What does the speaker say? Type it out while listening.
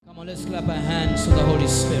On, let's clap our hands to the Holy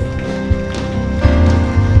Spirit.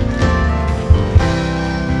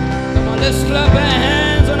 Come on, let's clap our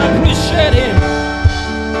hands and appreciate Him.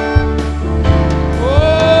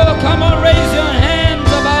 Oh, come on, raise your hands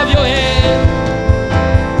above your head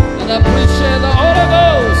and appreciate the Holy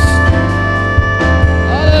Ghost.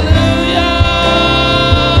 Hallelujah.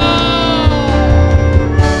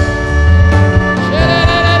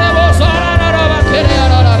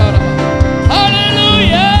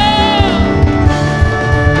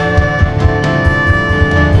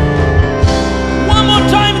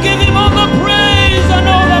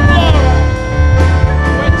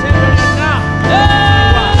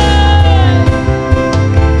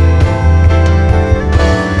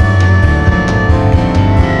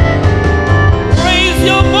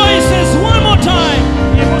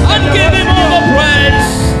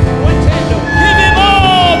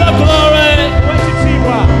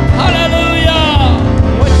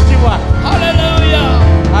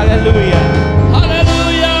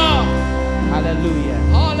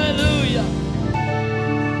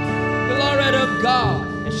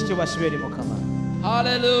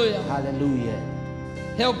 Hallelujah. Hallelujah.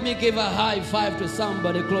 Help me give a high five to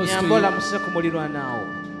somebody close to you.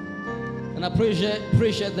 And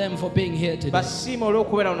appreciate them for being here today.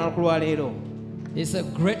 It's a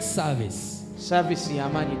great service.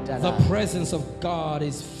 The presence of God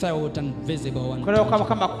is felt and visible. And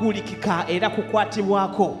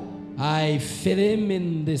I feel Him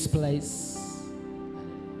in this place.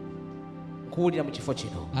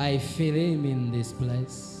 I feel Him in this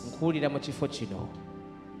place.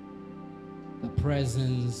 The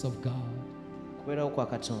presence of God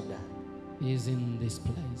is in this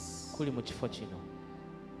place.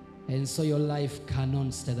 And so your life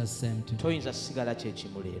cannot stay the same today.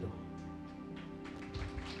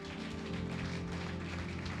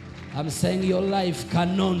 I'm saying your life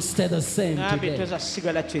cannot stay the same today.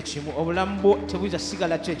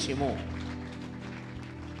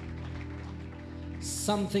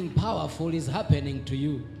 Something powerful is happening to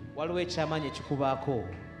you.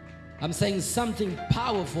 I'm saying something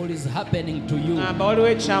powerful is happening to you.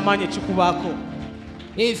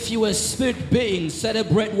 If you are a spirit being,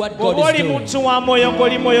 celebrate what God is doing.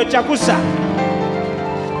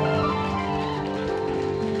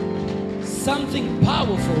 Something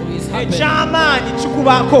powerful is happening.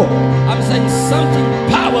 I'm saying something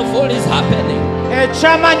powerful is happening.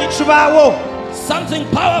 Something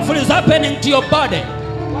powerful is happening to your body.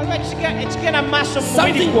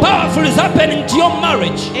 Something powerful is happening to your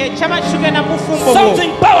marriage.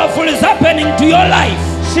 Something powerful is happening to your life.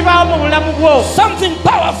 Something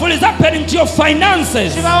powerful is happening to your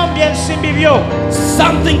finances.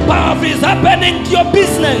 Something powerful is happening to your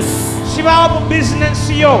business.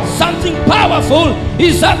 Something powerful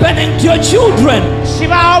is happening to your children.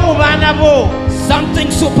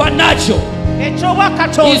 Something supernatural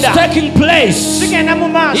is taking place in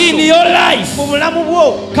your life.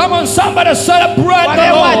 Come on, somebody celebrate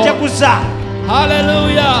the Lord.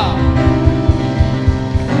 Hallelujah.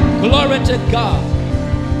 Glory to God.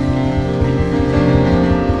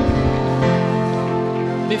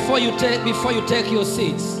 Before you take your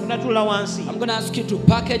seats, I'm going to ask you to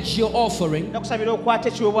package your offering. We're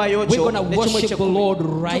going to worship the Lord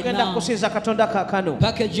right now.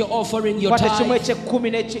 Package your offering, your tithe,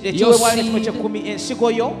 your seed,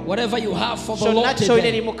 whatever you have for the Lord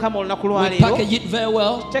today. We package it very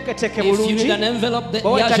well. If you need an envelope, the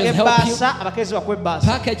ushers help you.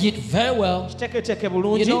 Package it very well.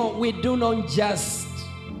 You know, we do not just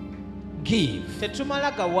give.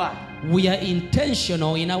 We are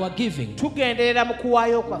intentional in our giving.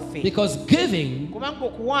 Because giving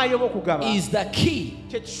is the key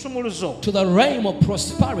to the realm of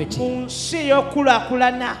prosperity.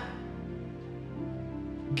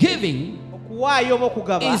 Giving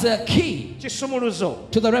is a key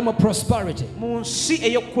to the realm of prosperity.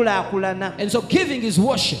 And so giving is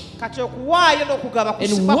worship. And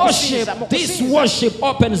worship, this worship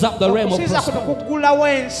opens up the realm of prosperity.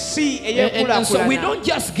 And so we don't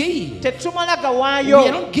just give. We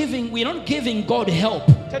are not giving God help.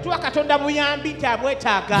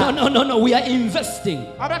 No. We are investing.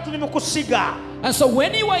 And so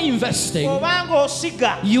when you are investing,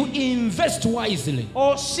 you invest wisely.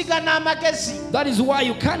 That is why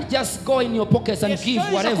you can't just go in your pockets and give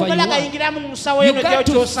whatever you want. You got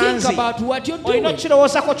to think about what you're doing. Let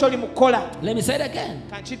me say it again.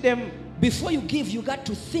 Before you give, you got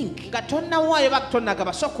to think.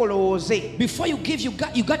 Before you give, you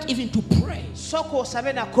got even to pray and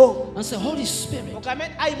say, Holy Spirit,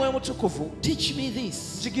 teach me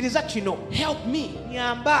this. Help me.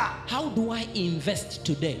 How do I invest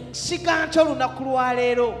today?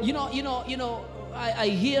 I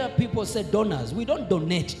hear people say donors. We don't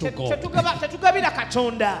donate to God.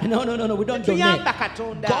 No. We don't donate.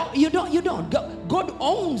 God, you don't. God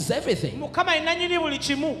owns everything.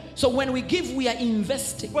 So when we give, we are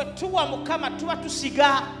investing. We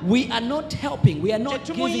are not helping. We are not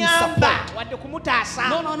giving support.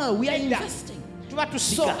 No. We are investing.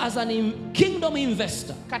 So as a kingdom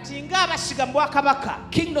investor,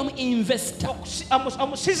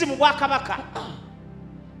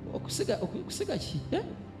 okusiga ki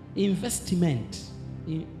investment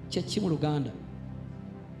kyeki mu Luganda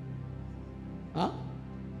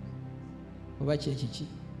oba kyeki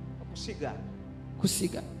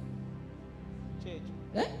kusiga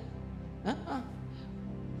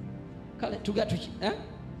kale tugatuki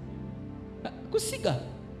kusiga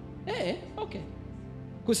okay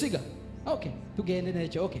kusiga okay tugende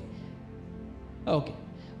nekyo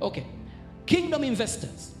okay kingdom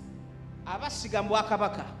investors abasiga mu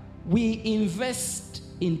Bwakabaka. We invest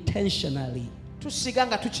intentionally.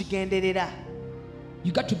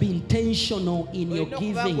 You got to be intentional in your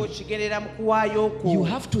giving. You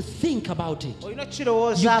have to think about it.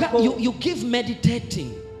 You give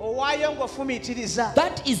meditating.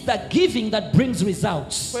 That is the giving that brings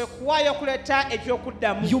results.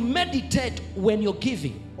 You meditate when you're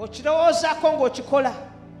giving.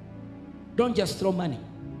 Don't just throw money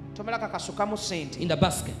in the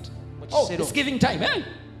basket. Oh, it's giving time, eh?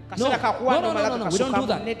 No. We don't do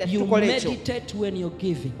that. You meditate when you're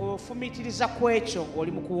giving.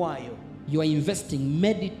 You are investing.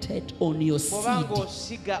 Meditate on your seed. And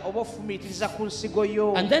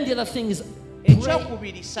then the other thing is pray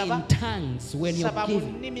in tongues when you're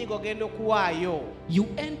giving. You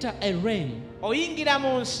enter a realm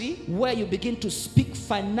where you begin to speak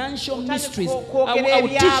financial mysteries.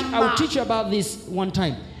 I will teach you about this one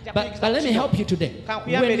time. But let me help you today.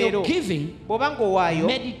 When you're giving,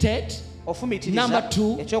 meditate. Number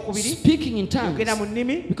 2, speaking in tongues.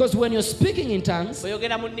 Because when you're speaking in tongues,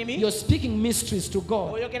 you're speaking mysteries to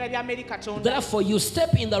God. Therefore, you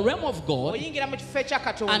step in the realm of God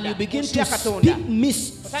and you begin to speak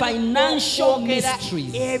financial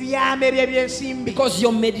mysteries. Because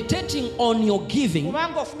you're meditating on your giving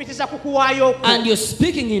and you're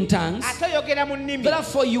speaking in tongues.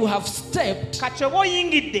 Therefore, you have stepped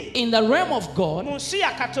in the realm of God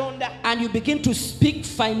and you begin to speak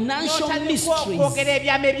financial mysteries.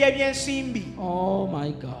 Oh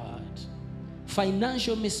my God.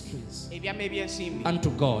 Financial mysteries unto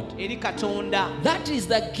God. That is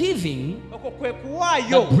the giving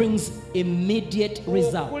that brings immediate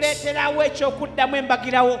results.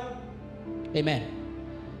 Amen.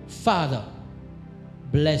 Father,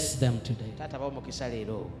 bless them today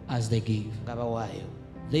as they give.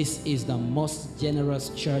 This is the most generous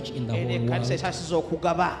church in the whole world.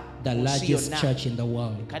 The largest church in the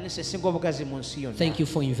world. Thank you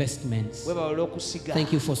for investments.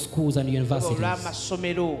 Thank you for schools and universities.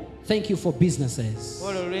 Thank you for businesses.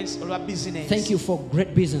 Thank you for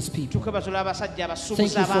great business people.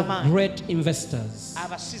 Thank you for great investors. In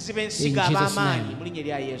Jesus' name.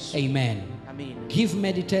 Amen. Give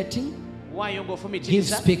meditating. Give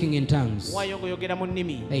speaking in tongues.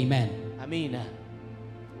 Amen.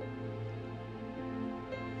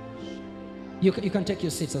 You can take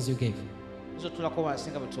your seats as you gave.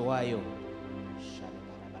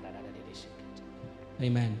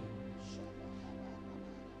 Amen.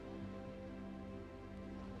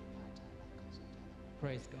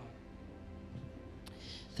 Praise God.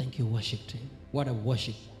 Thank you, worship team. What a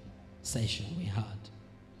worship session we had.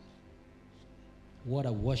 What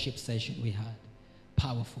a worship session we had.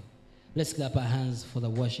 Powerful. Let's clap our hands for the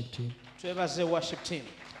worship team.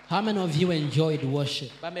 How many of you enjoyed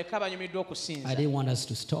worship? I didn't want us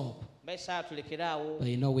to stop. But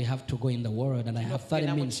you know we have to go in the Word and I have 30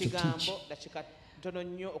 minutes to teach.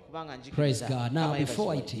 Praise God. Now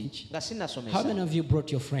before I teach, how many of you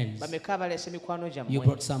brought your friends? You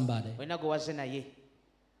brought somebody?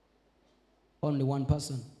 Only one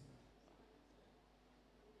person?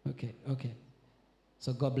 Okay.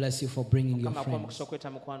 So God bless you for bringing your friends.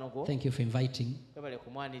 Thank you for inviting.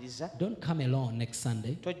 Don't come alone next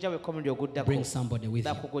Sunday. Bring somebody with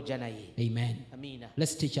you. Amen.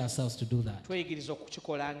 Let's teach ourselves to do that.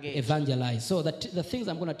 Evangelize. So the things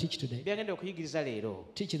I'm going to teach today,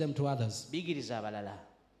 teach them to others.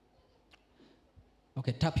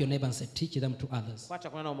 Okay, tap your neighbor and say, teach them to others. The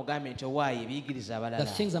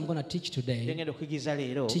things I'm going to teach today,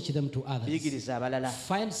 teach them to others.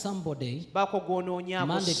 Find somebody,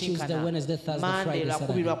 Monday, Tuesday, Wednesday, Thursday, Friday,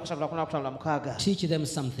 Saturday. Teach them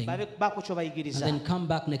something. And then come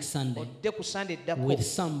back next Sunday with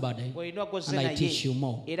somebody and I teach you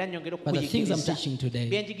more. But the things I'm teaching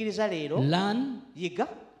today, learn,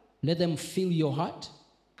 let them feel your heart.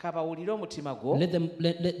 Let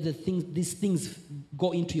these things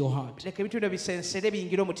go into your heart.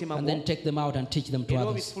 And then take them out and teach them to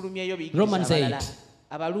others. Romans 8,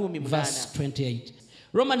 verse 28.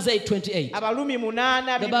 Romans 8:28.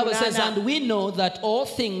 The Bible says, and we know that all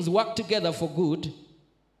things work together for good.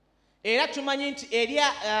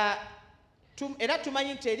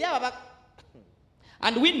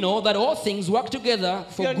 And we know that all things work together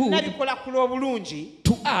for good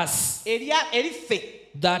to us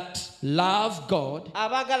that love God,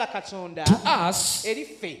 to us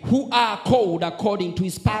who are called according to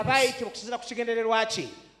his purpose.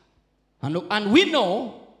 And we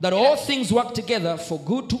know that all things work together for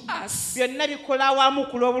good to us that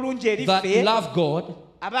love God,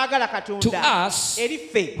 to us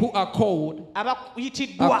who are called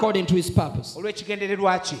according to his purpose.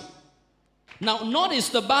 Now notice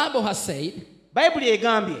the Bible has said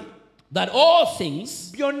that all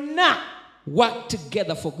things work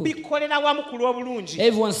together for good.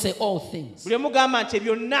 Everyone say all things.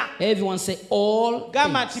 Everyone say all things.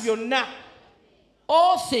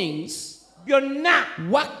 All things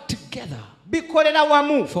work together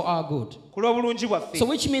for our good. So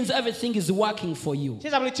which means everything is working for you.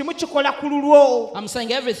 I'm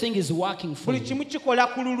saying everything is working for you.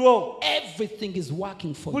 Everything is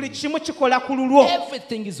working for you.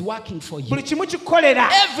 Everything is working for you.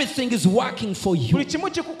 Everything is working for you.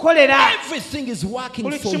 Everything is working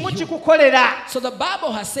for you. So the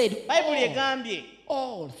Bible has said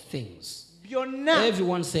all things.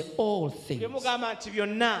 Everyone say all things.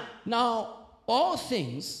 Now all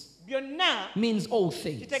things means all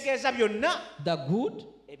things. The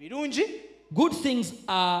good things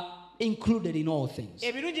are included in all things.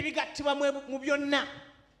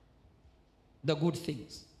 The good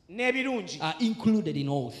things are included in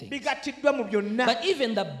all things. But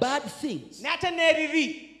even the bad things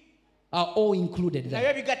are all included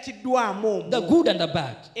there. The good and the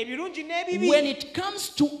bad. When it comes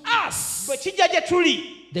to us,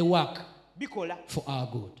 they work for our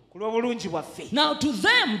good. Now to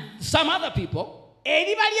them, some other people,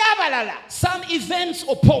 some events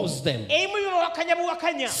oppose them.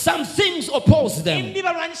 Some things oppose them.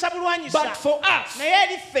 But for us,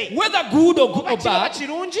 whether good or bad,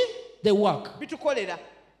 they work.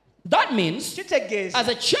 That means, as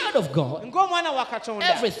a child of God,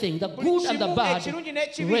 everything, the good and the bad,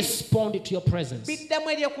 respond to your presence in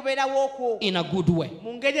a good way.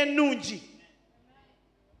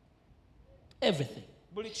 Everything.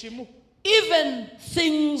 Even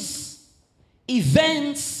things,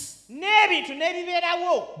 events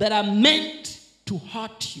that are meant to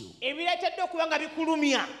hurt you,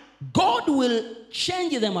 God will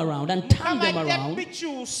change them around and turn them around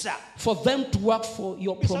for them to work for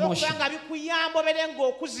your promotion.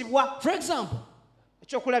 For example,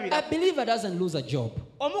 a believer doesn't lose a job.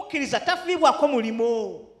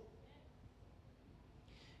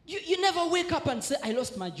 You never wake up and say, I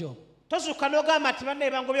lost my job. Don't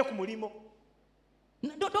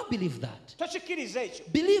believe that.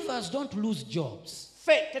 Believers don't lose jobs.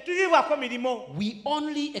 We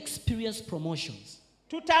only experience promotions.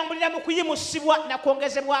 So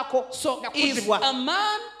if a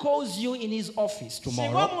man calls you in his office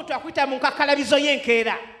tomorrow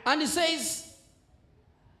and he says,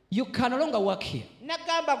 you can no longer work here,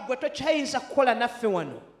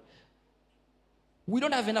 we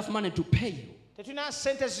don't have enough money to pay you,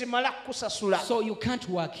 so you can't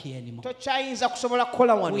work here anymore.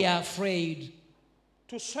 We are afraid.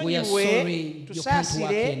 We are sorry. You can't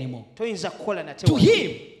work here anymore. To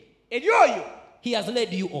him, he has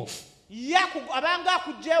laid you off.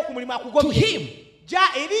 To him,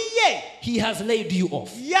 he has laid you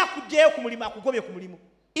off.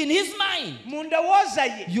 In his mind,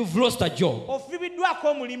 you've lost a job. And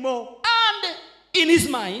in his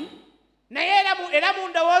mind,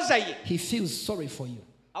 he feels sorry for you.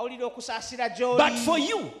 But for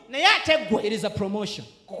you, it is a promotion.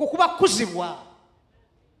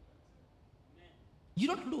 You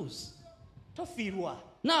don't lose.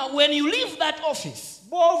 Now, when you leave that office,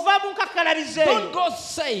 don't go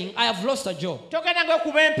saying, I have lost a job, I'm going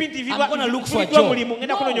to look for a job. No.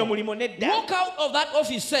 Walk out of that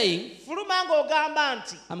office saying,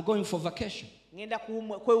 I'm going for vacation.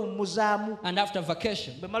 And after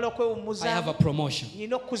vacation, I have a promotion.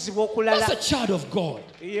 That's a child of God.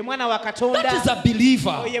 That is a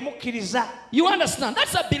believer. You understand?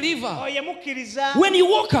 That's a believer. When you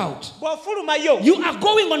walk out, you are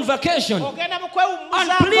going on vacation.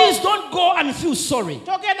 And please don't go and feel sorry.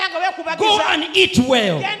 Go and eat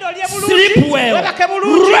well, sleep well,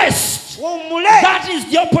 rest. That is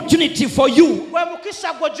the opportunity for you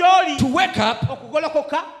to wake up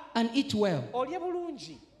and eat well.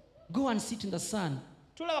 Go and sit in the sun.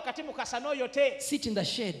 Sit in the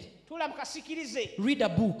shade. Read a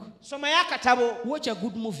book. Watch a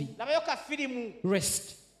good movie.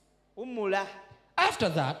 Rest. After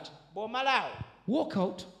that, walk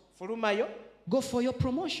out. Go for your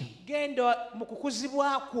promotion.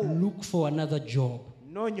 Look for another job.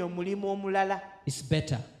 It's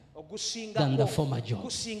better than the former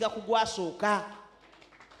job.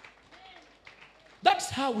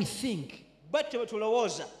 That's how we think.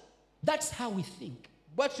 That's how we think.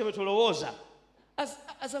 As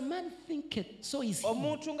a man thinketh, so is he.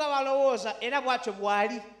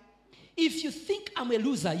 If you think I'm a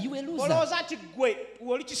loser, you're a loser.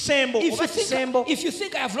 If you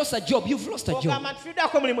think I have lost a job, you've lost a job.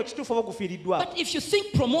 But if you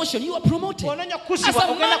think promotion, you are promoted. As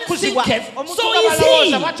a man thinketh, so is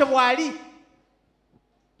he.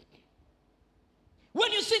 When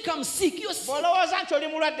you think I'm sick, you're sick.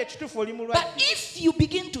 But if you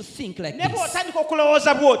begin to think like this,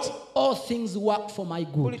 all things work for my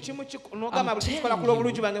good. I'm telling you,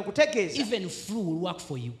 even flu will work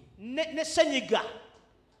for you.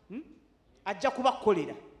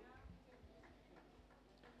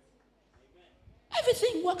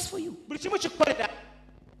 Everything works for you.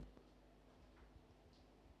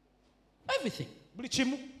 Everything.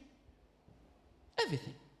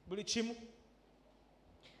 Everything.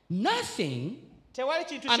 Nothing,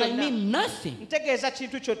 and I mean nothing, in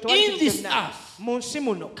this earth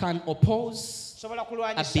can oppose a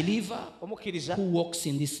believer who walks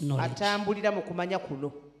in this knowledge.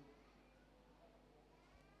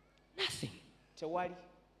 Nothing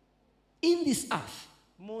in this earth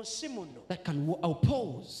that can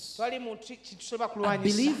oppose a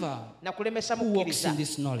believer who walks in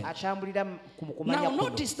this knowledge. Now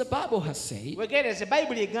notice the Bible has said,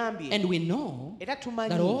 and we know that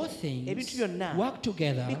all things work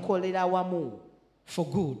together for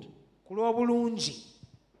good.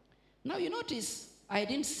 Now you notice I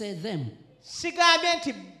didn't say them.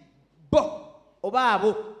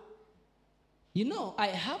 You know, I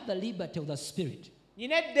have the liberty of the Spirit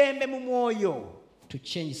to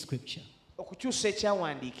change scripture.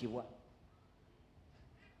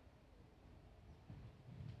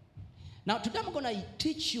 Now today I'm going to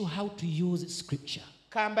teach you how to use scripture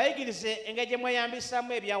in the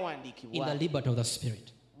liberty of the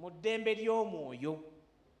Spirit.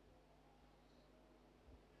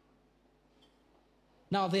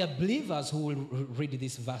 Now there are believers who will read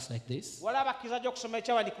this verse like this.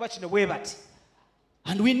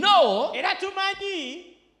 And we know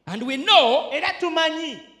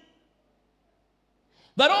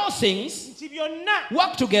that all things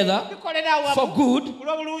work together for good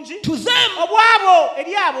to them.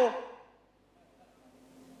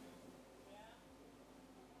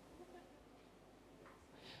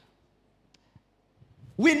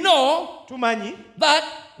 We know that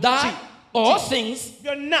all things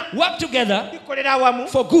work together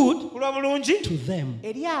for good to them.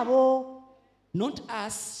 Not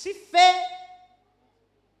us.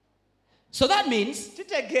 So that means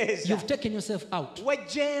you've taken yourself out.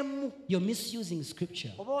 You're misusing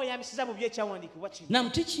scripture. Now I'm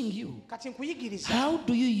teaching you, how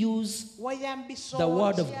do you use the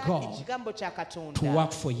word of God to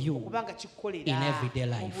work for you in everyday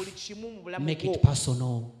life? Make it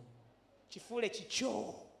personal.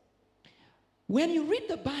 When you read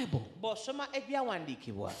the Bible,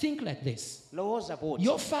 think like this.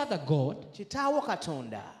 Your Father God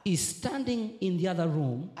is standing in the other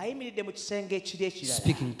room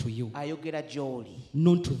speaking to you,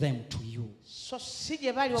 known to them, to you. So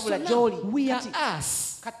now we are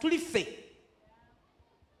us.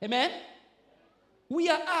 Amen? We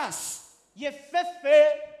are us.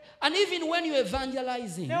 And even when you're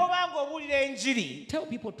evangelizing, tell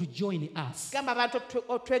people to join us.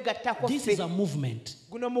 This is a movement.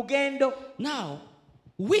 Now,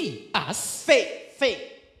 we, us,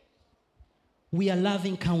 we are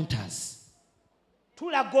loving counters.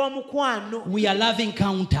 We are loving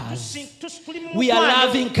counters. We are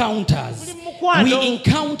loving counters. We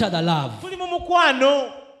encounter the love.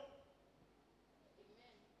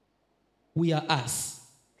 We are us.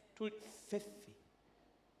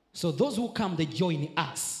 So those who come, they join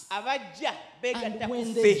us. And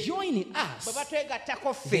when they join us,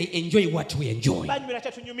 they enjoy what we enjoy.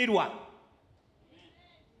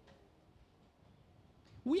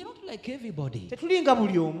 We are not like everybody.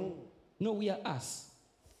 No, we are us.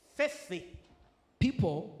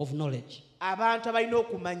 People of knowledge.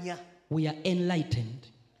 We are enlightened.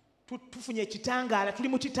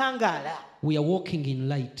 We are walking in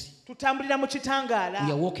light. We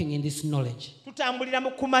are walking in this knowledge.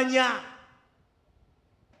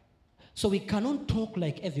 So we cannot talk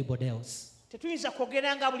like everybody else. We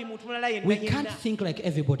can't think like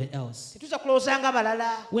everybody else.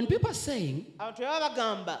 When people are saying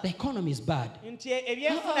the economy is bad, I'm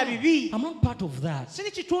not part of that.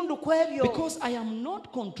 Because I am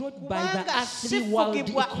not controlled by the earthly world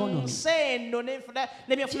economy.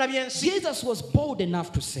 Jesus was bold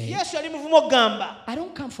enough to say, I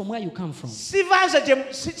don't come from where you come from.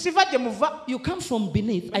 You come from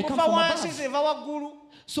beneath, I come from above.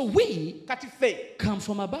 So we come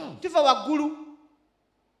from above.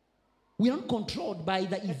 We are not controlled by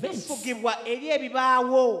the events.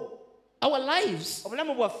 Our lives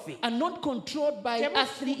are not controlled by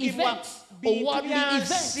earthly events or worldly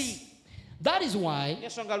events. That is why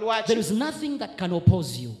there is nothing that can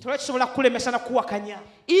oppose you.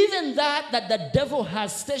 Even that the devil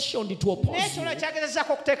has stationed to oppose you.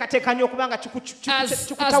 As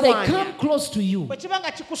they come close to you,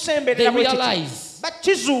 they realize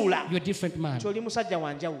you're a different man.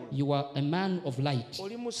 You are a man of light.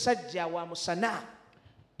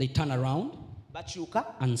 They turn around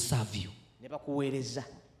and serve you.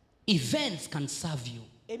 Events can serve you.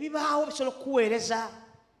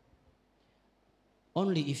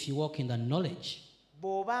 Only if you walk in the knowledge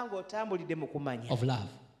of love.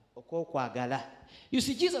 You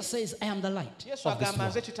see, Jesus says, I am the light of this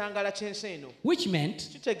world. Which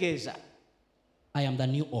meant, I am the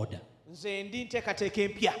new order.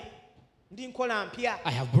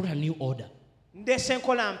 I have brought a new order.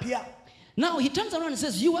 Now he turns around and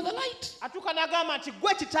says, you are the light.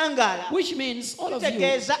 Which means all of you,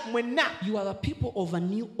 you are the people of a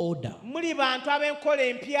new order. Not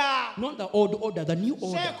the old order, the new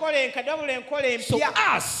order. So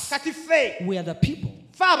us, we are the people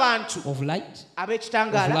of light, of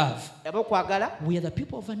love. We are the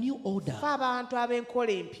people of a new order.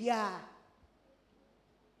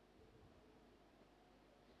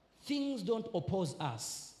 Things don't oppose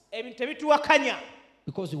us.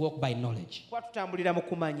 Because we walk by knowledge.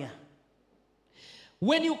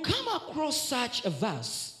 When you come across such a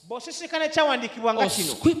verse or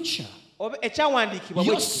scripture,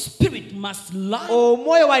 your spirit must learn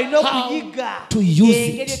how to use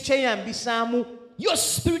it. Your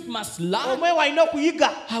spirit must learn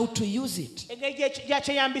how to use it.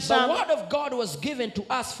 The word of God was given to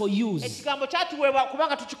us for use.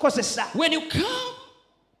 When you come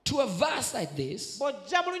to a verse like this,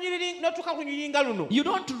 you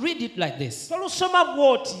don't read it like this.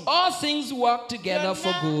 All things work together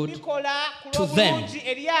for good to them.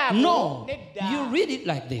 No, you read it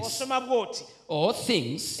like this. All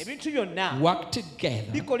things work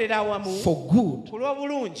together for good to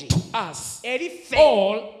us.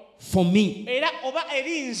 All for me.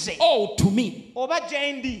 All to me.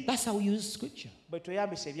 That's how we use scripture.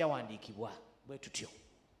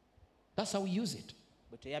 That's how we use it.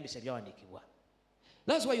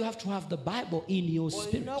 That's why you have to have the Bible in your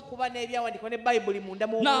spirit.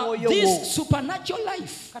 Now, this supernatural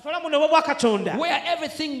life, where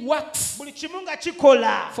everything works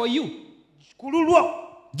for you,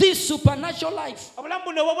 this supernatural life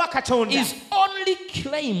is only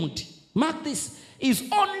claimed, mark this, is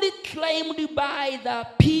only claimed by the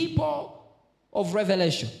people of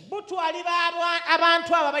revelation.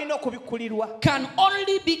 Can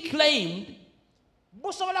only be claimed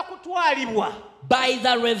by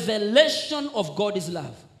the revelation of God's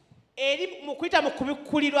love.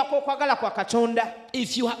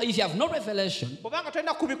 If you have no revelation,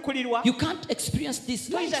 you can't experience this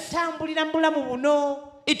life.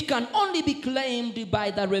 It can only be claimed by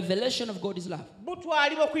the revelation of God's love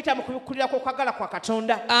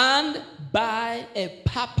and by a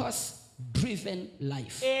purpose-driven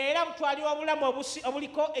life.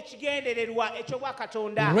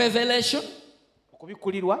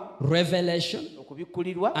 Revelation,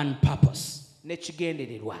 and purpose.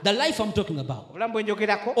 The life I'm talking about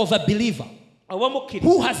of a believer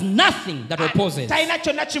who has nothing that opposes.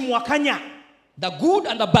 The good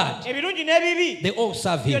and the bad, they all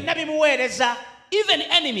serve him. even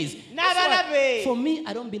enemies. For me,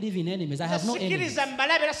 I don't believe in enemies. I have no enemies.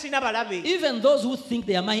 Even those who think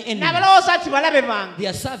they are my enemies, they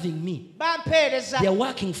are serving me. They are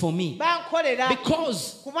working for me.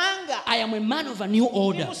 Because I am a man of a new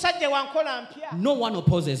order. No one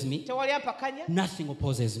opposes me. Nothing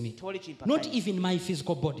opposes me. Not even my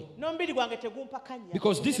physical body.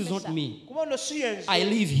 Because this is not me. I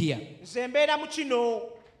live here.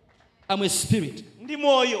 I'm a spirit.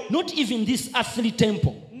 Not even this earthly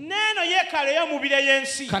temple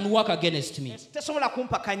can work against me.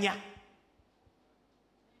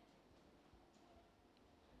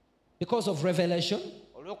 Because of revelation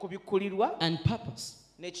and purpose.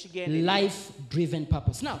 Life-driven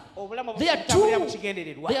purpose. Now, there are two.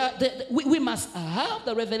 We must have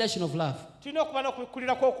the revelation of love.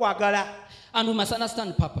 And we must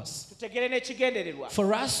understand purpose.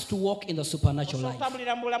 For us to walk in the supernatural life.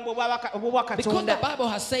 Because the Bible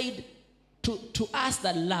has said to us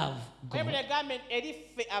that love God.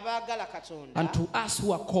 And to us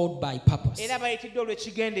who are called by purpose.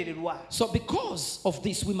 So because of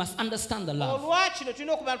this, we must understand the love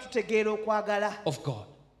of God.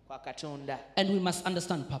 And we must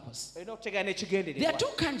understand purpose. There are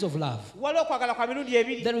two kinds of love.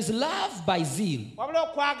 There is love by zeal.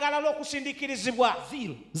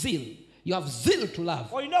 Zeal. You have zeal to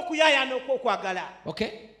love.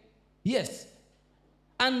 Okay? Yes.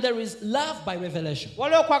 And there is love by revelation.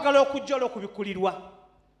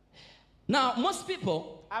 Now, most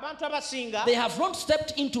people, they have not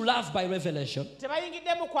stepped into love by revelation, but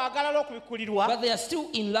they are still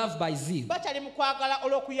in love by zeal.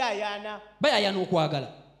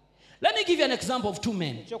 Let me give you an example of two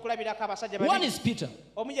men. One is Peter.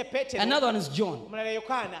 Another one is John.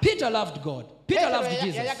 Peter loved God. Peter loved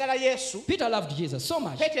Jesus. Peter loved Jesus so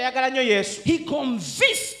much. He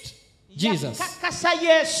convinced Jesus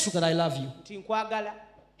that I love you.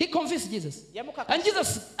 He convinced Jesus. And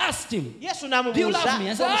Jesus asked him, do you love me?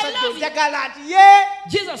 And said, I love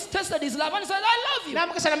you. Jesus tested his love and said, I love you.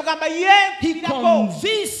 He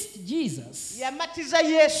convinced Jesus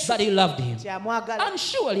that he loved him. And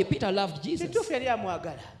surely Peter loved Jesus.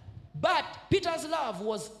 But Peter's love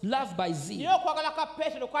was love by zeal.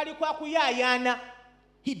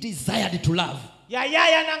 He desired to love. You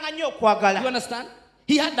understand?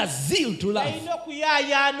 He had the zeal to love.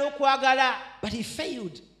 But he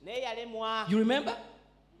failed. You remember?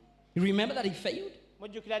 You remember that he failed?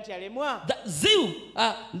 The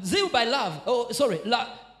zeal by love. Oh, sorry.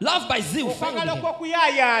 Love by zeal failed him.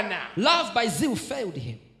 Love by zeal failed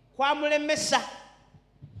him.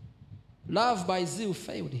 Love by zeal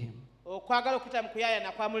failed him.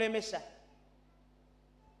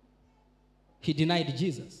 He denied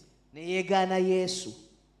Jesus.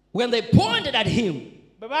 When they pointed at him,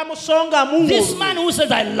 this man who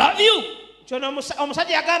says, I love you, he says,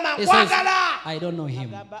 I don't know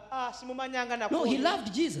him. No, he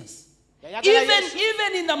loved Jesus.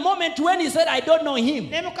 Even in the moment when he said, I don't know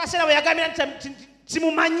him,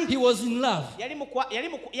 he was in love.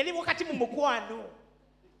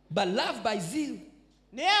 But love by zeal.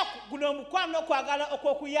 When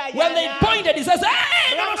they pointed, he says,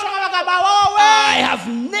 hey, I have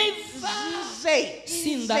never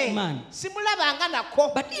seen that man.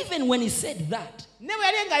 But even when he said that,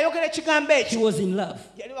 he was in love.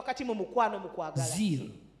 Zeal.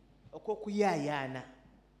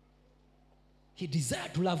 He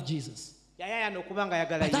desired to love Jesus. But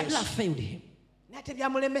that love failed him.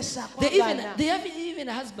 They have even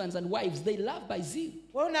husbands and wives, they love by zeal.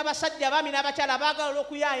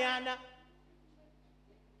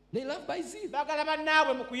 They love by zeal.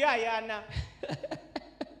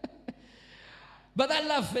 But that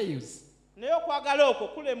love fails.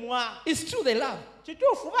 It's true they love. They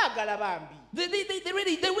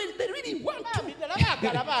really want to.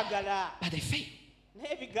 But they fail.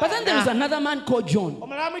 But then there is another man called John.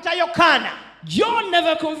 John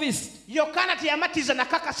never convinced. No.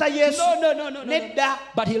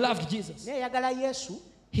 But he loved Jesus.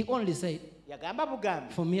 He only said,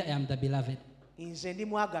 for me I am the beloved.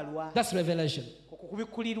 That's revelation.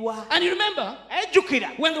 And you remember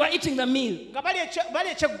when they were eating the meal,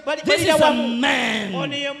 this is a man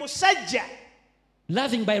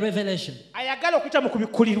loving by revelation.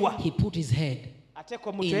 He put his head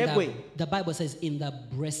in the Bible says in the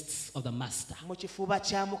breasts of the master.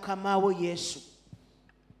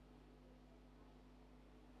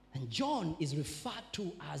 And John is referred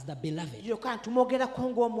to as the beloved.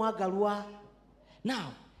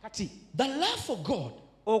 Now, the love for God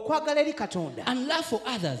and love for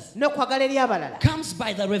others comes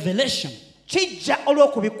by the revelation that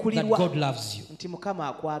God loves you.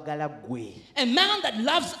 A man that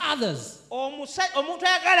loves others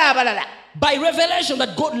by revelation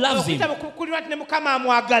that God loves him,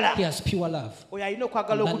 he has pure love. And that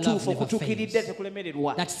love never fails.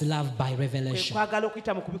 That's love by revelation.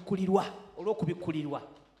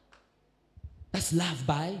 That's love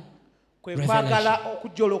by revelation. The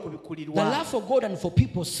love for God and for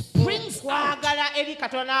people springs out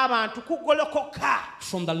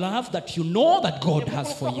from the love that you know that God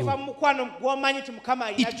has for you.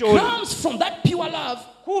 It comes from that pure love,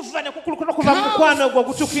 comes from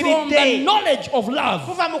the knowledge of love.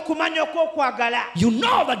 You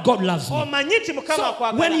know that God loves me. So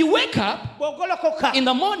when you wake up in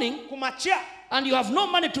the morning and you have no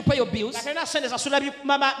money to pay your bills,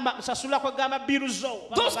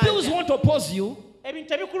 those bills won't oppose you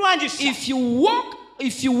if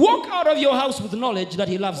you walk out of your house with knowledge that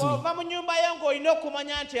He loves me.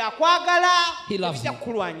 He loves me.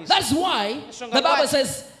 That's why the Bible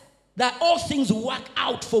says that all things work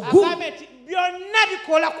out for good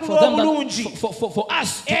for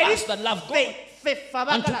us that love God,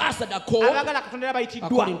 and to us that are called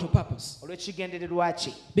according to purpose.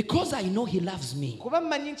 Because I know He loves me,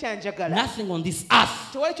 nothing on this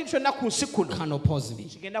earth can oppose me.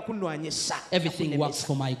 Everything works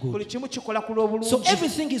for my good. So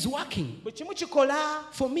everything is working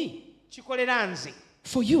for me,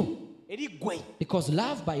 for you. Because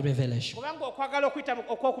love by revelation.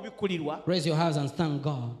 Raise your hands and thank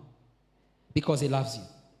God because He loves you.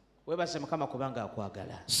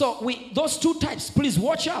 So those two types, please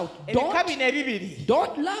watch out.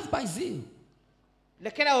 Don't love by zeal.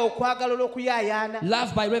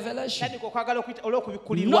 Love by revelation.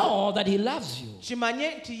 Know that He loves you.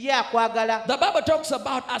 The Bible talks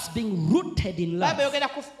about us being rooted in love.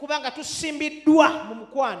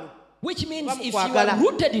 Which means if you are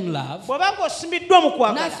rooted in love,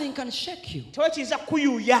 nothing can shake you.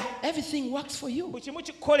 Everything works for you.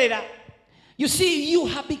 You see, you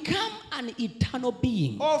have become an eternal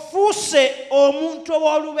being.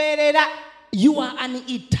 You are an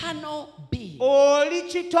eternal being.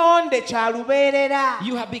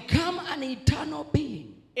 You have become an eternal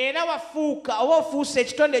being. We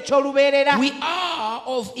are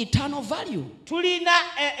of eternal value.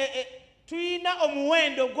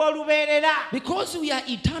 Because we are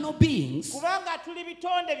eternal beings,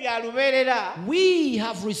 we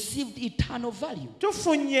have received eternal value.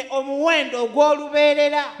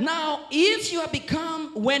 Now, if you have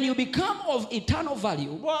become, when you become of eternal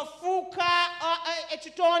value,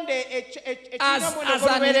 as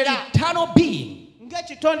an eternal being,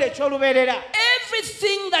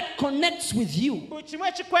 everything that connects with you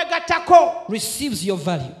receives your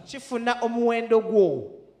value.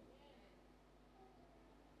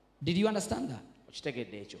 Did you understand that?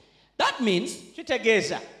 That means even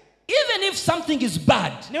if something is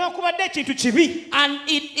bad and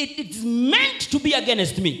it's meant to be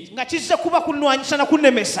against me, when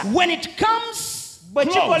it comes close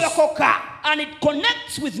and it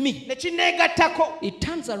connects with me, it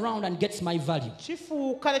turns around and gets my value.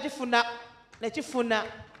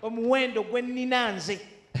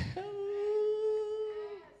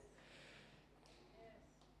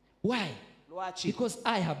 Why? Because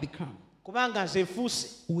I have become.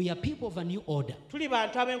 We are people of a new order.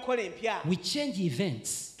 We change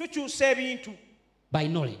events by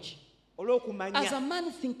knowledge. As a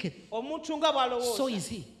man thinketh, so is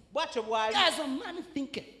he. As a man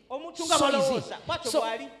thinketh, so is he. So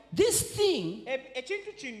this thing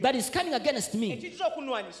that is coming against me,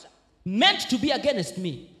 meant to be against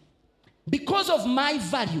me, because of my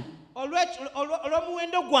value,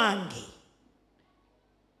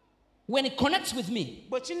 when it connects with me,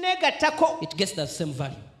 it gets the same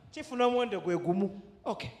value.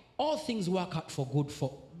 Okay. All things work out for good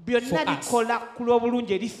for us. Let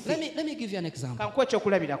me give you an example. For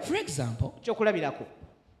example,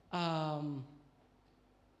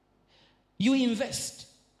 you invest.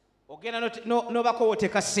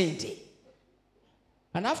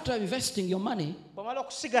 And after investing your money,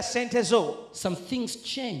 some things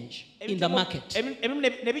change in the market.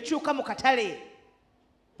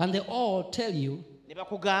 And they all tell you, this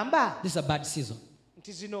is a bad season.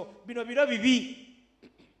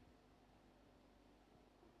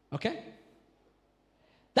 Okay?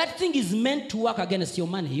 That thing is meant to work against your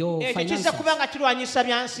money, your finances. But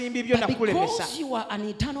because you are an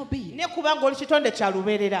eternal being,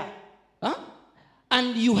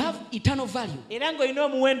 and you have eternal value,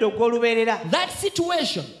 that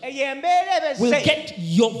situation will get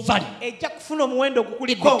your value. It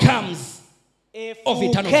becomes of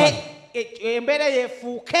eternal value.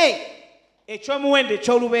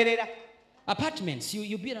 Apartments,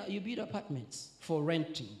 you build apartments for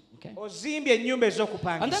renting, okay? Ozimbye ennyumba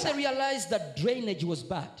ez'okupangisa. And then they realized that drainage was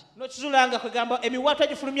bad. N'okizulanga kwegamba emiwaatwa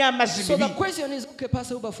gifulumya amazzi So mibi. the question is, okay,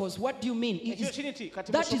 Pastor Wilberforce, what do you mean?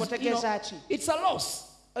 That is, it's a loss.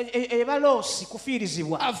 Eba loss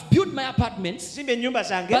kufiirizibwa. I've built my apartments, Zimbye ennyumba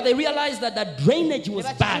zange. but they realized that the drainage was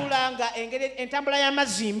bad. Bakizulanga engeri entambula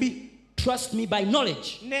y'amazzi mbi. Trust me by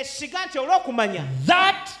knowledge. Nesiga nti olw'okumanya.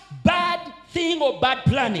 That bad thing or bad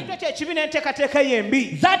planning, ekibi n'enteekateeka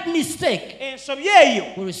y'embi. that mistake ensobi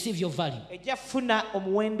eyo will receive your value. ejja kufuna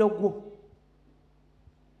omuwendo gwo.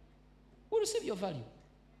 Will receive your value.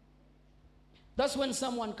 That's when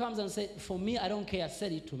someone comes and says, for me, I don't care,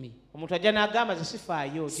 said it to me. Omuntu ajja n'agamba ze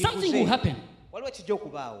sifaayo. Something will happen. Waliwo ekijja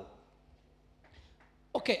okubaawo.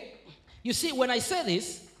 Okay, you see, when I say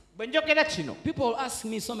this, people ask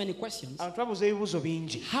me so many questions.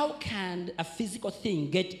 How can a physical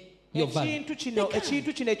thing get your value? Because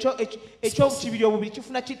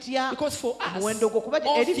for us,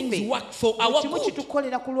 all things work for our good.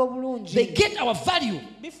 They get our value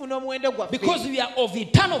because we are of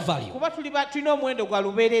eternal value.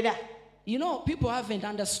 You know, people haven't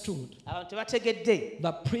understood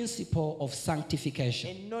the principle of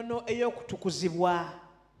sanctification.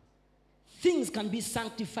 Things can be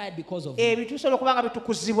sanctified because of you.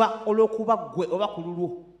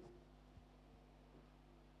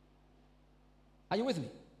 Are you with me?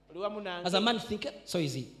 As a man thinketh, so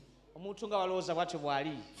is he.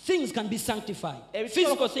 Things can be sanctified.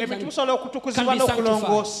 Physical things can be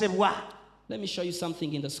sanctified. Let me show you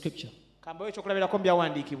something in the scripture. We're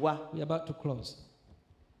about to close.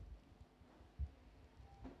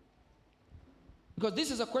 Because this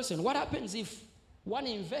is a question. What happens if one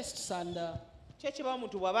invests and the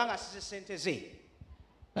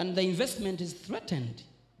investment is threatened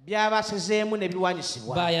by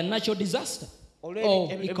a natural disaster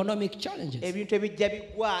or economic challenges?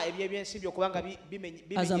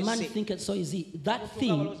 As a man thinketh, so is he. That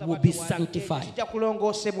thing will be sanctified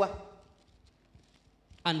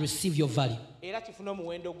and receive your value.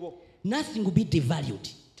 Nothing will be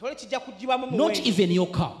devalued. Not even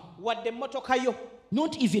your car.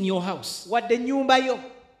 Not even your house.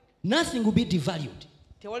 Nothing will be devalued.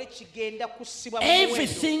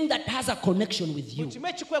 Everything that has a connection with you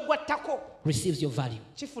receives your value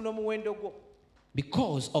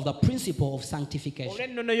because of the principle of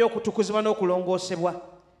sanctification.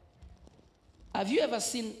 Have you ever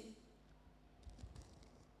seen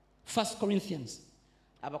 1 Corinthians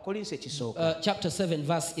chapter 7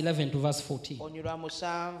 verse 11 to verse 14?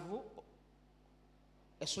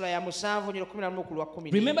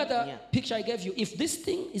 Remember the picture I gave you? If this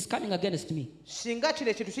thing is coming against me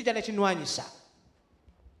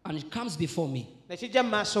and it comes before me,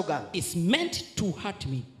 it's meant to hurt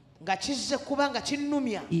me.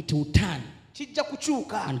 It will turn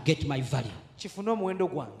and get my value.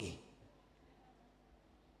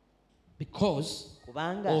 Because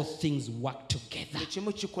all things work together for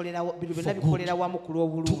good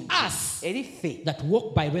to us that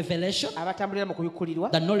walk by revelation,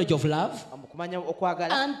 the knowledge of love, and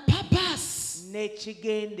purpose.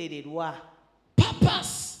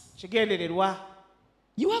 Purpose.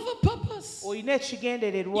 You have a purpose. You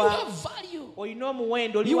have value.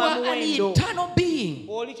 You are an eternal being.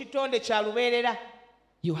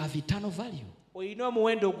 You have eternal value. So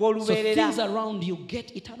things around you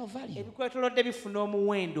get eternal value.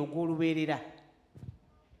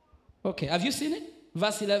 Okay, have you seen it?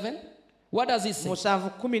 Verse 11. What does it say? 1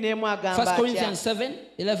 Corinthians 7,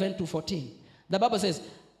 11 to 14. The Bible says,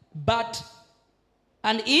 but,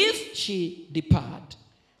 and if she depart,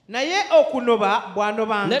 let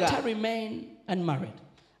her remain unmarried,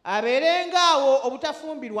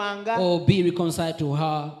 or be reconciled to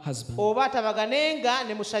her husband.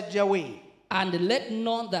 And let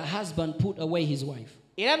not the husband put away his wife.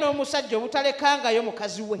 Verse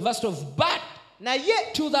 12. But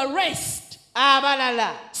to the rest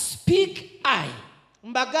speak I,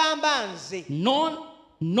 not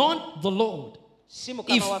the Lord.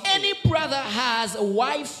 If any brother has a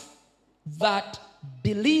wife that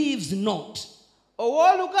believes not,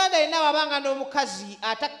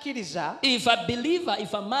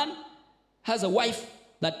 if a man has a wife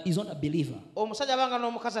that is not a believer,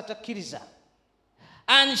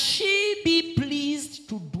 and she be pleased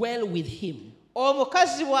to dwell with him, and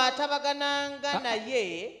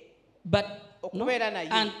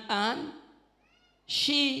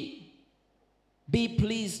she be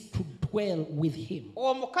pleased to dwell with him.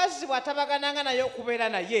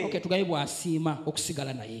 Okay,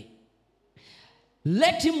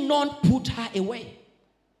 let him not put her away.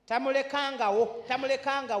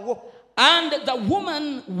 And the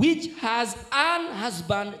woman which has an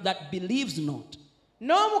husband that believes not.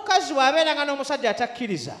 N'omukazi bw'abeeranga n'omusajja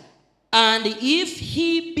atakkiriza. And if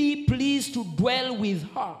he be pleased to dwell with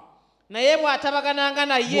her. Naye bw'atabagananga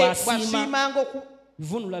naye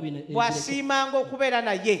bw'asiimanga okubeera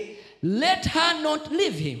naye. Let her not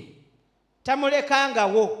leave him.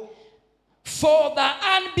 Tamulekangawo. For the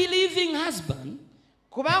unbelieving husband.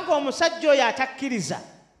 Kubanga omusajja oyo atakkiriza.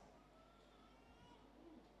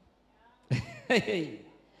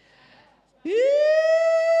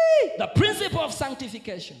 The principle of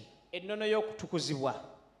sanctification. Ennono y'okutukuzibwa.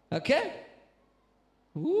 Okay?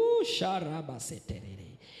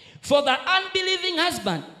 For the unbelieving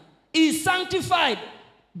husband is sanctified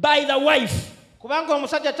by the wife. Kubanga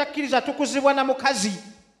omusajja atakkiriza atukuzibwa na mukazi.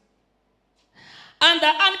 And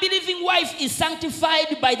the unbelieving wife is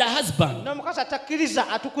sanctified by the husband. N'omukazi atakkiriza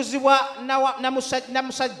atukuzibwa na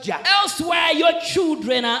musajja. Elsewhere your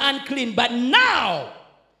children are unclean, but now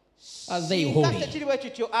are they holy. Kiriwe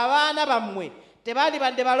kityo abaana bammwe tebaali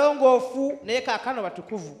bande balongoofu naye kaakano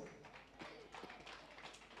batukuvu.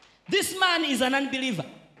 This man is an unbeliever.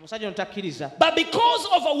 But because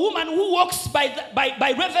of a woman who walks by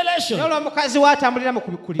revelation,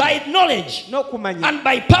 by knowledge, and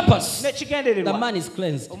by purpose, the man is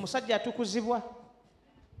cleansed.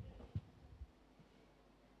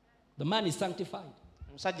 The man is sanctified.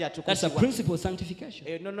 That's a principle of sanctification.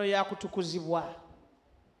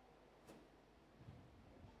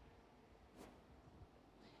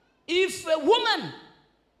 If a woman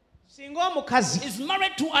is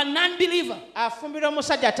married to a non-believer,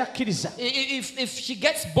 if she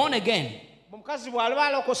gets born again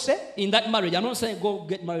in that marriage, I'm not saying go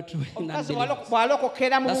get married to a non-believer.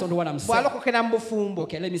 That's not what I'm saying.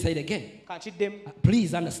 Okay, let me say it again.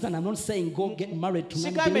 Please understand, I'm not saying go get married to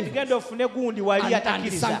non-believers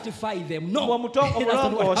and sanctify them. No, that's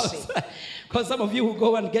not what I'm saying. Because some of you who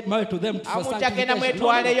go and get married to them for sanctification.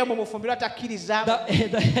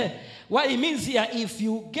 What it means here, if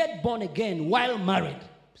you get born again while married,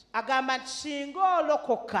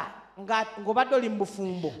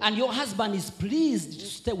 and your husband is pleased to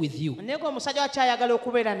stay with you,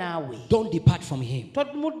 don't depart from him.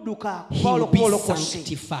 He will be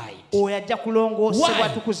sanctified. Why?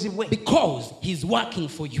 Because he's working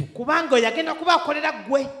for you.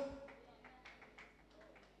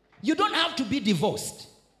 You don't have to be divorced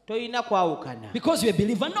because you're a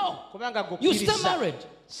believer. No, you still married.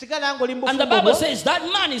 And the Bible says that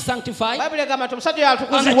man is sanctified and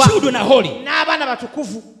the children are holy.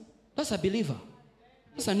 That's a believer.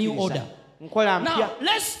 That's a new order. Now,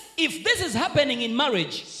 if this is happening in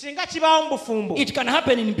marriage, it can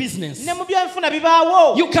happen in business.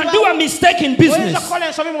 You can do a mistake in business.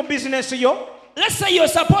 Let's say you're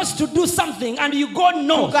supposed to do something and you go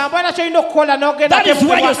north. That is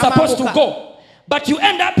where you're supposed to go. But you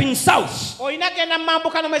end up in south.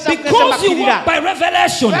 Because you walk by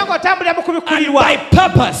revelation and by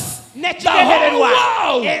purpose. The whole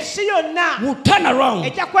world will turn around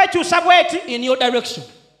in your direction.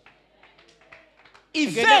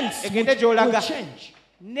 Events will change.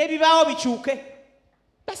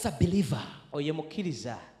 That's a believer.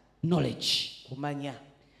 Knowledge.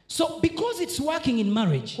 So because it's working in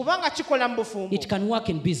marriage, it can work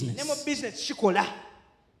in business.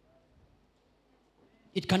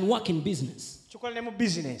 It can work in business.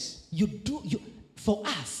 For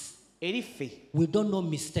us, we don't know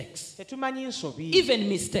mistakes. Even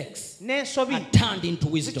mistakes are turned into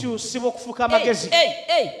wisdom.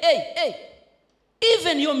 Hey.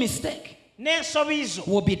 Even your mistake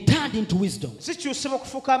will be turned into wisdom.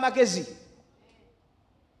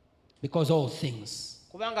 Because all things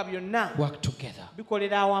work together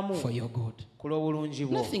for your good.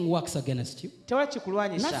 Nothing works against you.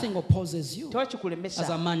 Nothing opposes you. As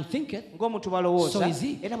a man thinketh, so is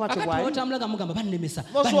he. Most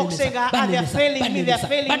walk saying, they're failing me, they're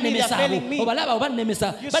failing me, they're failing me. You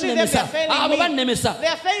see them, they're failing me.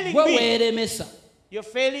 They're failing me. You're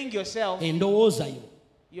failing yourself.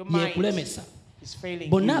 Your mind is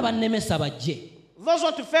failing you. Those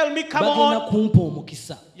want to fail me, come on.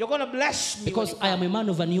 You're going to bless me. Because I am a man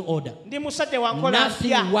of a new order. Nothing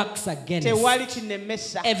works against.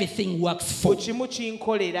 Everything works for.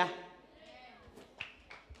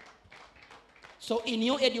 So in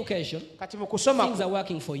your education, things are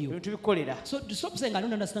working for you. So stop saying I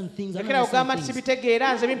don't understand things. I don't understand things.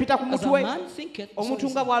 As a man thinketh,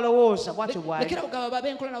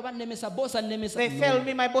 they fail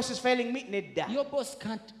me, my boss is failing me. Your boss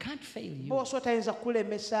can't fail you.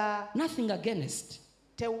 Nothing against.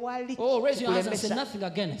 Oh, raise your hands and say nothing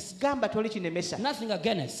against. Nothing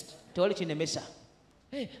against.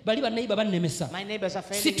 bali baneiba bannemesa. My neighbors are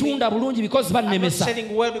failing me. Situunda bulungi because I'm not bannemesa.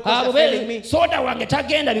 selling well because they're failing me. Soda wange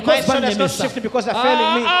tagenda My because son is not bannemesa. shifting because they're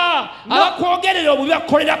failing me. Abakwogerera obubi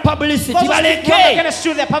bakolera publicity Those people are baleke. against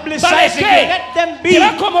you, they're publicizing you. Let them be.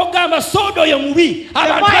 Tebakoma ogamba soda oyo mubi. The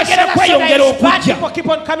Abantu mindset bagenda that kweyongera is bad, okujja. people keep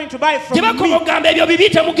on coming to buy from me. Tebakoma ogamba ebyo bibi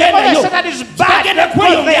The temugendayo. mindset that is bad, Bagenda people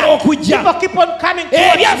kweyongera there. okujja. People keep on coming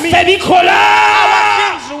towards me. Ebyaffe bikola.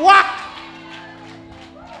 Our things work.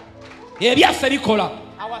 Ebyaffe bikola.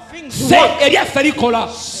 Our things Say work. ebyaffe bikola.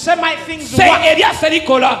 Say my things Say work. ebyaffe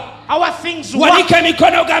bikola. Our things work. Wanika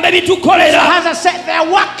emikono ogambe bitukolera. As I said, they are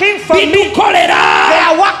working for me. They Bitukolera.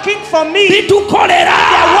 are working for me. They Bitukolera.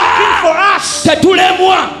 are working for us.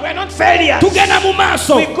 Tetulemwa. We're not failures. Tugenda mu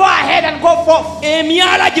maaso. We go ahead and go forth.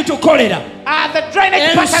 Emyala gitukolera. The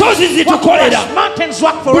drainage Ensozi patterns work for zitukolera. us. Mountains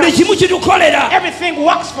work for Buli us. kimu kitukolera. Everything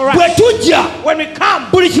works for Bwe us. tujja When we come,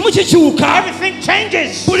 buli kimu kikyuka. everything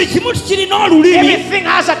changes. Buli kimu kirina olulimi. Everything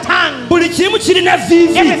has a tongue. Buli kimu kirina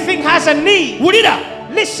vivi. Everything has a knee. Wulira.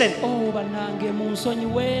 Listen. Oh bannange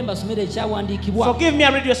munsonyiwe mbasomere ekyawandiikibwa. Forgive me, I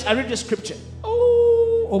read your scripture.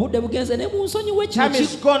 Obudde bugenze ne munsonyiwe Time is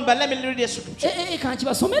kino. gone, but let me read your scripture.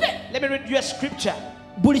 Kankibasomere. Let me read your scripture.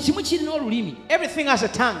 Buli kimu kirina olulimi. Everything has a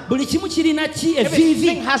tongue. Buli kimu kirina ki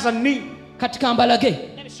Everything evivi. has a knee. Kati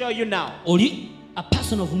kambalage. Let me show you now. Oli a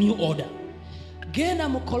person of new order. Genda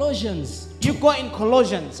mu Colossians. You go in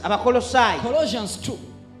Colossians. Abakolosai. Colossians 2.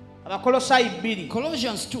 Abakolosai 2.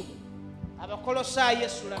 Colossians 2. Abakolosai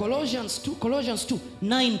Yesu. Colossians 2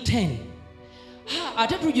 9-10.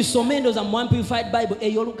 Ate tugisome endoza mu Amplified Bible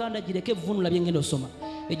ey'Oluganda gireke vunula byengenda osoma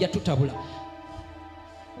ejja tutabula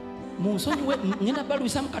munsonyiwe ngenda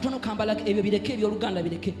balubisamu katono kambalage ebyo bireke eby'Oluganda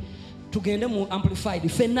bireke tugende mu Amplified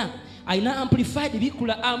fenna ayina Amplified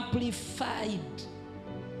bikula Amplified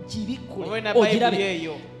gibikula ogirabe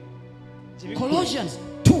Colossians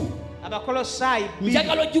 2 Abakolosai 2.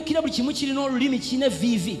 njagala ojjukira buli kimu kirina olulimi kirina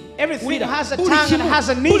vivi. Everything has a tongue and has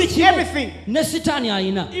a knee. Everything. Ne sitaani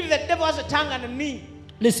ayina. Even the devil has a tongue and a knee.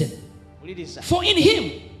 Listen. For in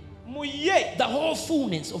him the whole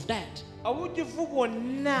fullness of that,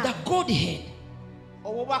 the Godhead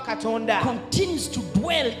continues to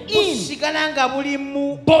dwell in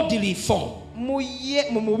bodily form,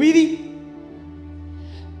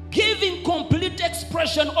 giving complete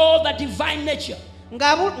expression of the divine nature.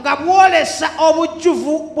 Verse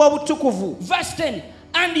 10.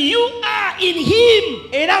 And you are in him,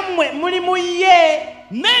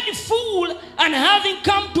 made full and having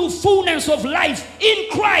come to fullness of life in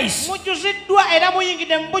Christ.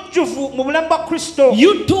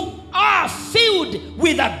 You too are filled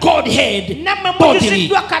with a Godhead bodily.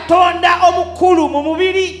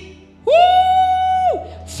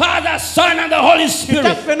 Father, Son, and the Holy Spirit,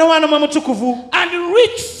 and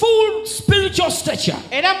reach full spiritual stature.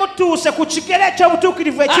 And He is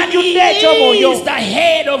the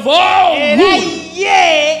head of all rule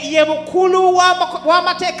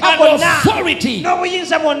and authority of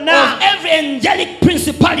every angelic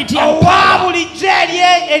principality and power.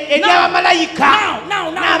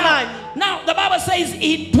 Now, the Bible says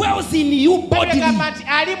He dwells in you bodily.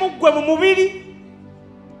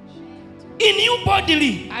 In you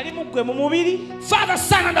bodily, Father,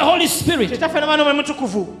 Son, and the Holy Spirit.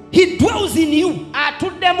 He dwells in you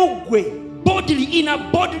bodily, in a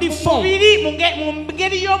bodily form. That's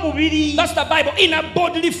the Bible, in a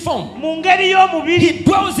bodily form. He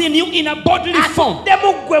dwells in you in a bodily form. You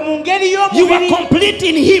are complete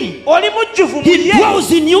in Him. He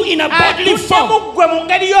dwells in you in a bodily form.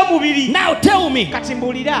 Now tell me,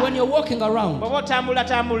 when you're walking around,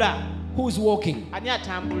 who's walking?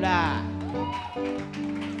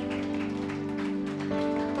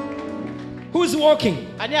 Who's walking?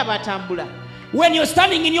 When you're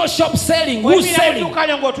standing in your shop selling, who's selling?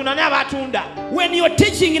 When you're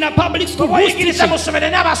teaching in a public school, who's teaching?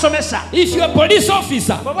 If you're a police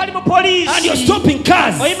officer and you're stopping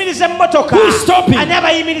cars, who's stopping?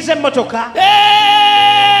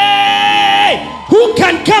 Hey! Who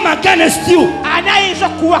can come against you?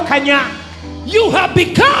 You have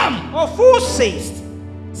become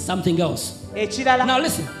something else. Now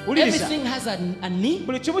listen, everything has a knee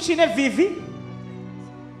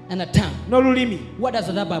and a tongue. What does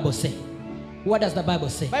the Bible say? What does the Bible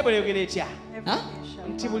say? Huh?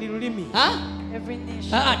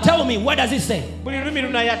 Tell me, what does it say?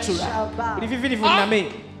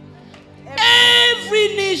 Every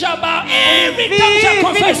knee shall bow, every tongue shall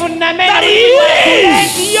confess that He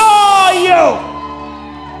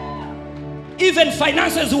is. Even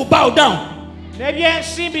finances will bow down. And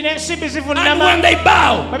when they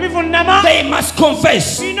bow, they must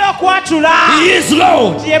confess He is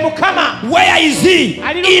Lord. Where is He?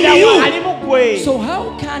 In you. So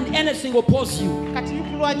how can anything oppose you?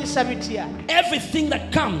 Everything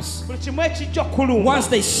that comes, once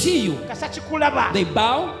they see you, they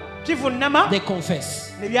bow, they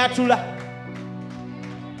confess.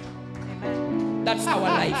 That's our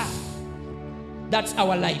life. That's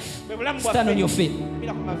our life. Stand on your feet.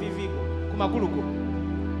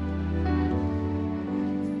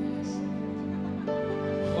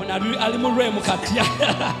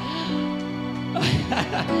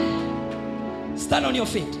 Stand on your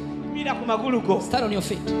feet. Stand on your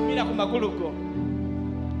feet.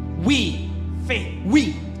 We.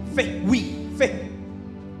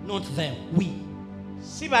 Not them. We.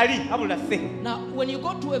 Now, when you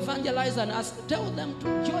go to evangelize and ask, tell them to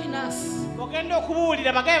join us. We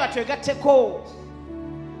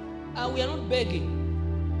are not begging.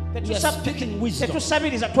 We are speaking wisdom.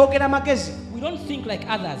 We don't think like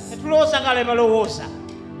others.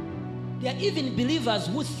 There are even believers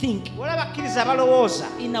who think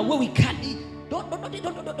in a way we can't.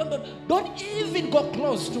 Don't even go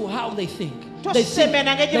close to how they think. They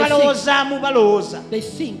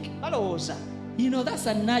think. You know, that's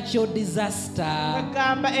a natural disaster.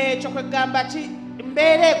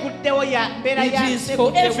 It is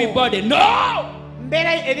for everybody. No! I'm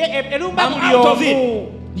out of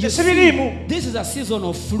it. You see, this is a season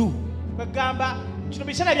of flu.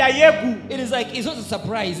 It is like, it's not a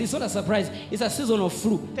surprise. It's not a surprise. It's a season of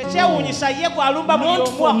flu. Not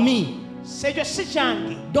for me.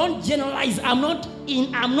 Don't generalize. I'm not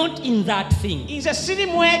in that thing. I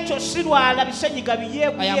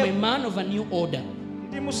am a man of a new order.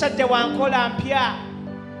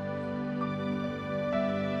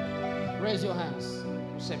 Raise your hands.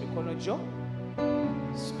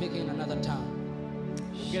 Speak in another tongue.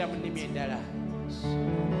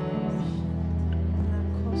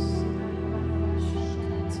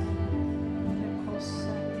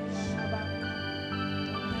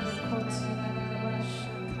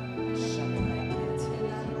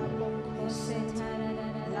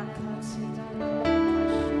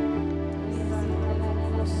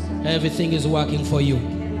 Everything is working for you.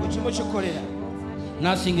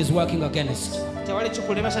 Nothing is working against.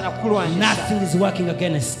 Nothing is working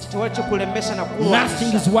against.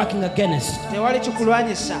 Nothing is working against.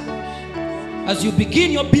 As you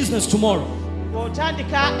begin your business tomorrow,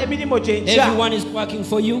 everyone is working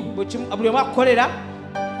for you.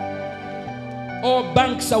 All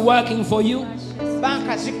banks are working for you.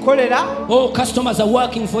 All customers are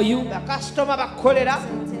working for you.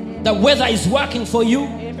 The weather is working for you.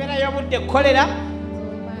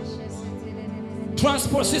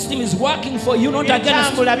 Transport system is working for you, not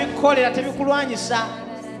against you.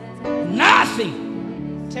 Nothing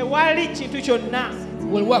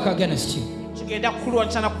will work against you.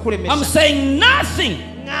 I'm saying nothing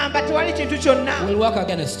will work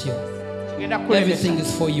against you. Everything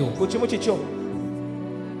is for you.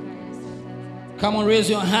 Come on, raise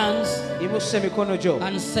your hands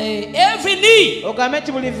and say, every knee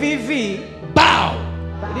bow,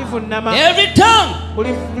 every tongue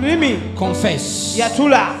confess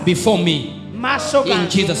before me. In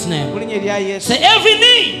Jesus' name. Say, every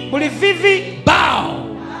knee bow,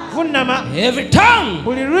 every tongue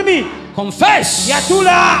confess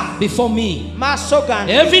before me.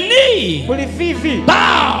 Every knee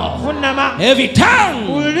bow, every tongue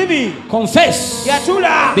confess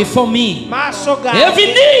before me. Every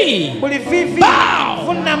knee bow,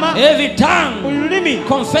 every tongue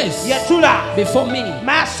confess before me.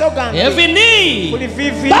 Every knee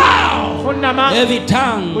bow, every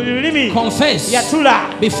tongue confess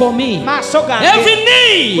before me. Every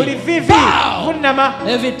knee bow,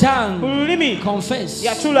 every tongue confess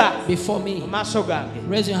before me.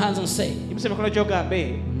 Raise your hands and say,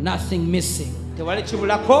 nothing missing,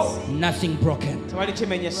 nothing broken,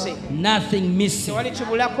 nothing missing,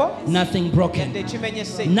 nothing broken,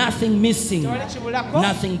 nothing missing,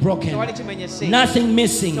 nothing broken, nothing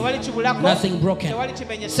missing, nothing broken.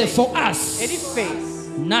 Say, for us,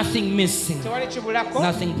 nothing missing,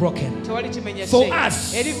 nothing broken. For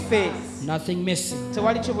us, nothing missing,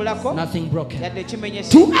 nothing broken.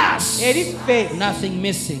 To us, nothing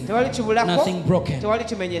missing, nothing broken. To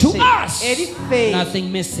us,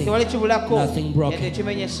 nothing missing, nothing broken.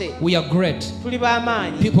 We are great.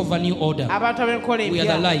 People of a new order. We are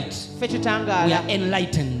the light. We are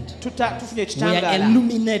enlightened. We are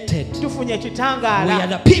illuminated. We are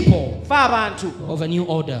the people of a new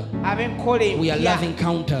order. We are loving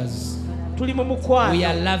counters. We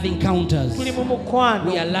are loving counters.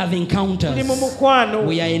 We are loving counters.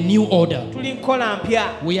 We are a new order.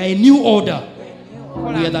 We are a new order.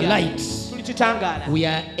 We are the light. We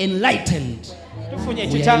are enlightened. tufunye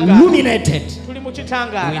We are illuminated. tuli mu We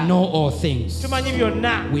kitangaala know all things. tumanyi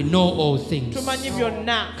byonna We know all things. tumanyi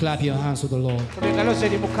byonna Clap your hands to the Lord. tulengaloze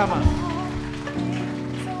eri Mukama